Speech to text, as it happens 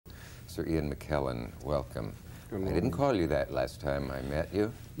Sir Ian McKellen, welcome. I didn't call you that last time I met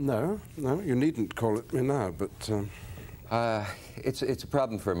you. No, you needn't call it me now, but... It's a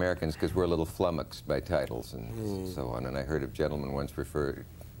problem for Americans because we're a little flummoxed by titles and so on, and I heard a gentleman once refer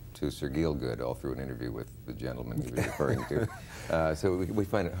to Sir Gielgud all through an interview with the gentleman he was referring to. So we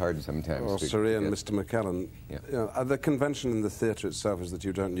find it hard sometimes. Well, Sir Ian, Mr. McKellen. Yeah. The convention in the theatre itself is that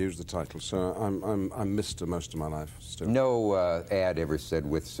you don't use the title, so I'm Mr. most of my life still. No ad ever said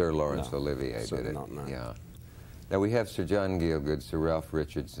with Sir Laurence Olivier, did it? Not, no. Yeah. Now we have Sir John Gielgud, Sir Ralph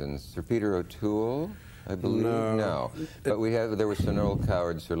Richardson, Sir Peter O'Toole, I believe. No. But there was Sir Noel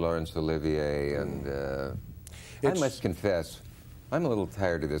Coward, Sir Laurence Olivier, and I must confess, I'm a little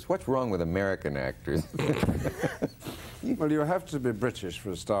tired of this. What's wrong with American actors? Well, you have to be British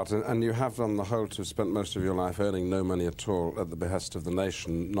for a start, and you have, on the whole, to have spent most of your life earning no money at all at the behest of the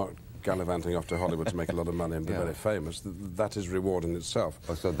nation, not gallivanting off to Hollywood to make a lot of money and be very famous. That is reward in itself.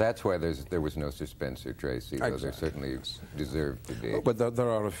 Oh, so that's why there was no Sir Spencer Tracy, though there certainly deserved to be. But there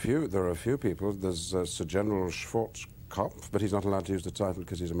are a few people. There's Sir General Schwarzkopf, but he's not allowed to use the title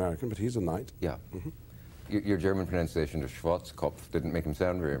because he's American, but he's a knight. Yeah. Mm-hmm. Your German pronunciation of Schwarzkopf didn't make him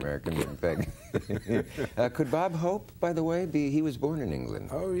sound very American, in fact. Could Bob Hope, by the way, be... He was born in England.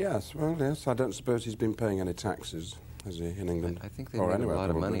 Oh, yes. Well, yes. I don't suppose he's been paying any taxes, has he, in England? I think they made a lot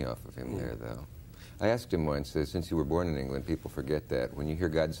of money off of him there, though. I asked him once, since you were born in England, people forget that. When you hear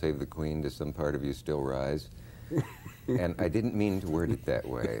God Save the Queen, does some part of you still rise? And I didn't mean to word it that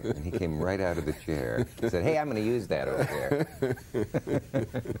way. And he came right out of the chair. He said, hey, I'm going to use that over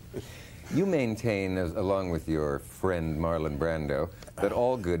there. You maintain, along with your friend Marlon Brando, that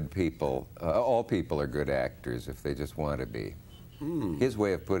all people are good actors if they just want to be. His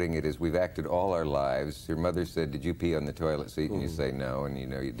way of putting it is, we've acted all our lives. Your mother said, did you pee on the toilet seat? And you say no, and you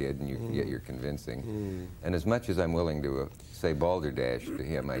know you did, and yet you're convincing. And as much as I'm willing to say balderdash to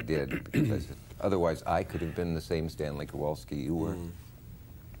him, I did, because I said, otherwise I could have been the same Stanley Kowalski you were.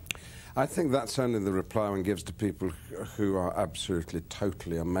 I think that's only the reply one gives to people who are absolutely,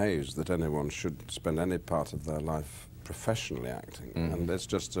 totally amazed that anyone should spend any part of their life professionally acting. And it's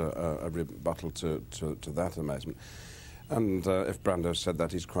just a rebuttal to that amazement. And if Brando said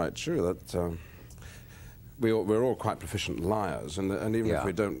that, he's quite true that we're all quite proficient liars, and even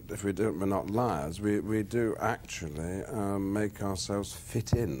if we're not liars, we do actually make ourselves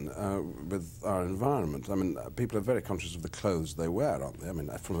fit in with our environment. I mean, people are very conscious of the clothes they wear, aren't they? I mean,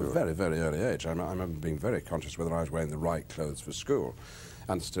 from a very, very early age, I remember being very conscious whether I was wearing the right clothes for school,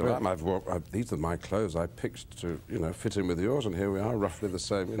 and still am. These are my clothes I picked to, fit in with yours, and here we are, roughly the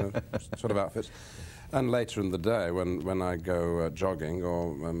same, sort of outfits. And later in the day, when I go jogging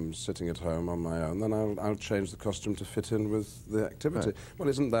or I'm sitting at home on my own, then I'll change the costume to fit in with the activity. Right. Well,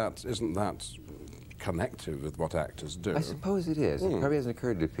 isn't that connected with what actors do? I suppose it is. It probably hasn't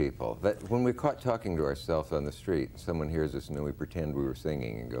occurred to people that when we're caught talking to ourselves on the street, someone hears us and then we pretend we were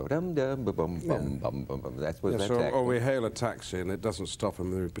singing and go dum dum ba bum bum bum bum bum. That's what that's acting. Or we hail a taxi and it doesn't stop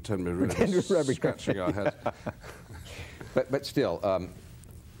and we pretend we're really scratching our heads. But still.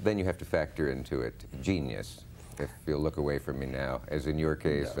 Then you have to factor into it genius, if you'll look away from me now, as in your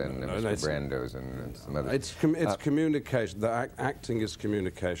case and Mr. Brando's and some others. It's communication. The acting is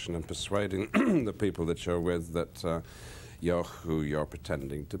communication and persuading the people that you're with that you're who you're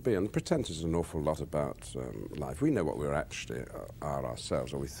pretending to be. And pretense is an awful lot about life. We know what we actually are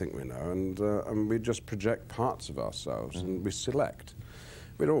ourselves, or we think we know, and we just project parts of ourselves and we select.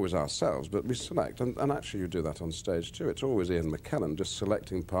 We're always ourselves, but we select, and actually you do that on stage too. It's always Ian McKellen just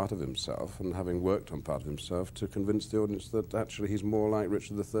selecting part of himself and having worked on part of himself to convince the audience that actually he's more like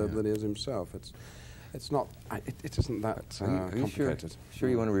Richard III than he is himself. It's not. It isn't that complicated. Sure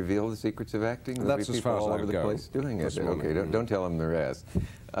you want to reveal the secrets of acting? That's as far as all over the place doing it. Okay, don't tell them the rest.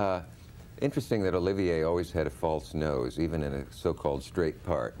 Interesting that Olivier always had a false nose, even in a so-called straight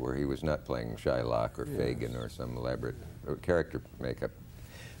part where he was not playing Shylock or Fagin or some elaborate character makeup.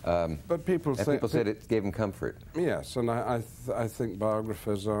 But people said it gave him comfort. Yes, and I think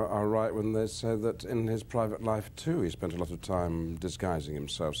biographers are right when they say that in his private life too he spent a lot of time disguising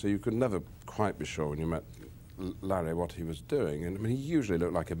himself, so you could never quite be sure when you met Larry what he was doing. And I mean, he usually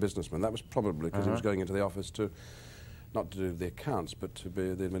looked like a businessman. That was probably because he was going into the office not to do the accounts, but to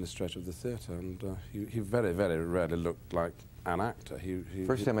be the administrator of the theatre, and he very, very rarely looked like an actor.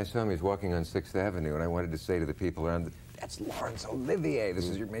 First time I saw him, he was walking on 6th Avenue, and I wanted to say to the people around, that's Laurence Olivier. This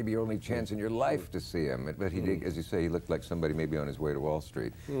is maybe your only chance in your life to see him. But he did, as you say, he looked like somebody maybe on his way to Wall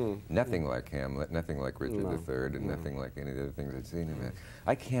Street. Nothing like Hamlet, nothing like Richard III, and nothing like any of the other things I'd seen him in.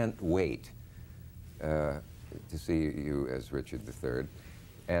 I can't wait to see you as Richard III.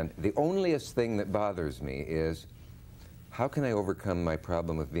 And the onlyest thing that bothers me is how can I overcome my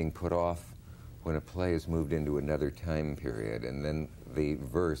problem of being put off when a play is moved into another time period and then the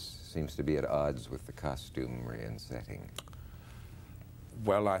verse seems to be at odds with the costumery and setting?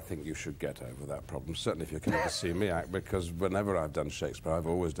 Well, I think you should get over that problem, certainly if you're coming to see me act, because whenever I've done Shakespeare, I've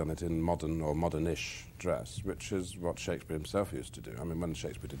always done it in modern or modern-ish dress, which is what Shakespeare himself used to do. I mean, when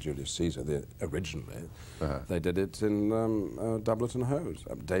Shakespeare did Julius Caesar, originally, they did it in doublet and hose.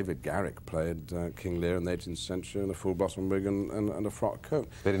 David Garrick played King Lear in the 18th century in a full-bottom wig and a frock coat.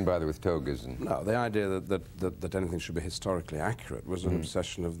 They didn't bother with togas? And no, the idea that anything should be historically accurate was an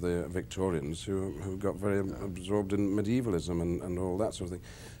obsession of the Victorians who got very absorbed in medievalism and all that sort of thing.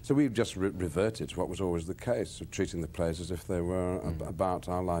 So we've just reverted to what was always the case, of treating the plays as if they were about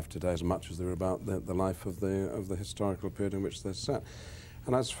our life today as much as they were about the life of the historical period in which they're set.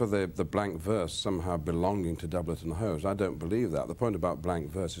 And as for the blank verse somehow belonging to doublet and hose, I don't believe that. The point about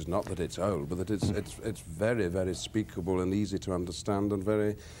blank verse is not that it's old, but that it's very, very speakable and easy to understand and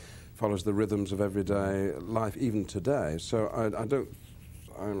very follows the rhythms of everyday life, even today. So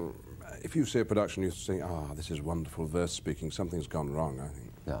if you see a production, you think, this is wonderful verse speaking, something's gone wrong, I think.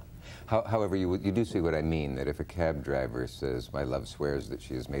 No. However, you do see what I mean, that if a cab driver says, "My love swears that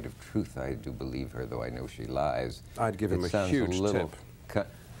she is made of truth, I do believe her, though I know she lies," I'd give him a huge tip.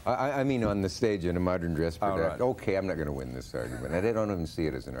 I mean on the stage in a modern dress production. Right. Okay, I'm not going to win this argument. I don't even see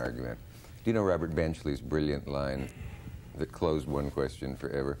it as an argument. Do you know Robert Benchley's brilliant line that closed one question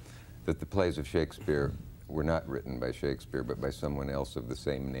forever, that the plays of Shakespeare were not written by Shakespeare, but by someone else of the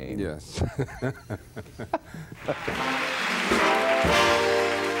same name? Yes.